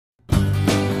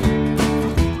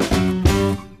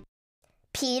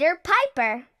Peter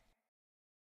Piper.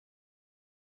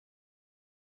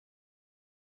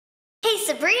 Hey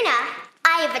Sabrina,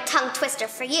 I have a tongue twister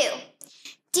for you.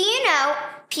 Do you know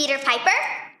Peter Piper?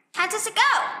 How does it go?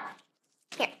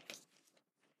 Here.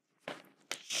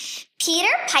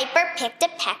 Peter Piper picked a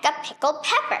peck of pickled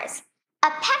peppers. A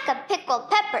peck of pickled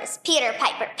peppers Peter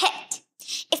Piper picked.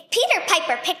 If Peter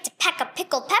Piper picked a peck of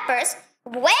pickled peppers,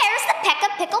 where's the peck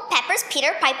of pickled peppers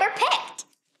Peter Piper picked?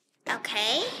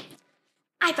 Okay.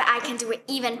 I bet I can do it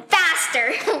even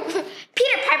faster.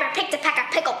 Peter Piper picked a peck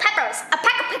of pickled peppers. A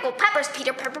peck of pickled peppers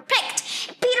Peter Piper picked.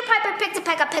 If Peter Piper picked a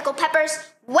peck of pickled peppers,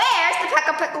 where's the peck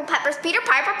of pickled peppers Peter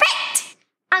Piper picked?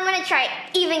 I'm going to try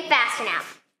it even faster now.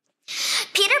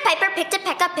 Peter Piper picked a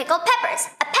peck of pickled peppers.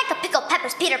 A peck of pickled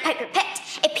peppers Peter Piper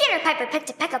picked. If Peter Piper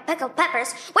picked a peck of pickled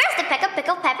peppers, where's the peck of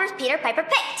pickled peppers Peter Piper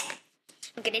picked?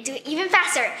 I'm going to do it even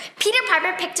faster. Peter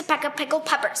Piper picked a peck of pickled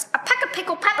peppers. A peck of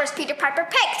pickled peppers Peter Piper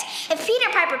picked. If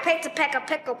Peter Piper picked a peck of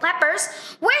pickled peppers,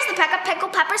 where's the peck of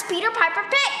pickled peppers Peter Piper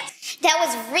picked? That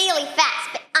was really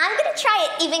fast, but I'm going to try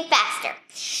it even faster.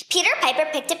 Peter Piper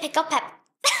picked a pickled pepper.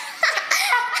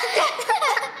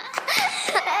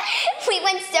 We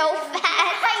went so fast.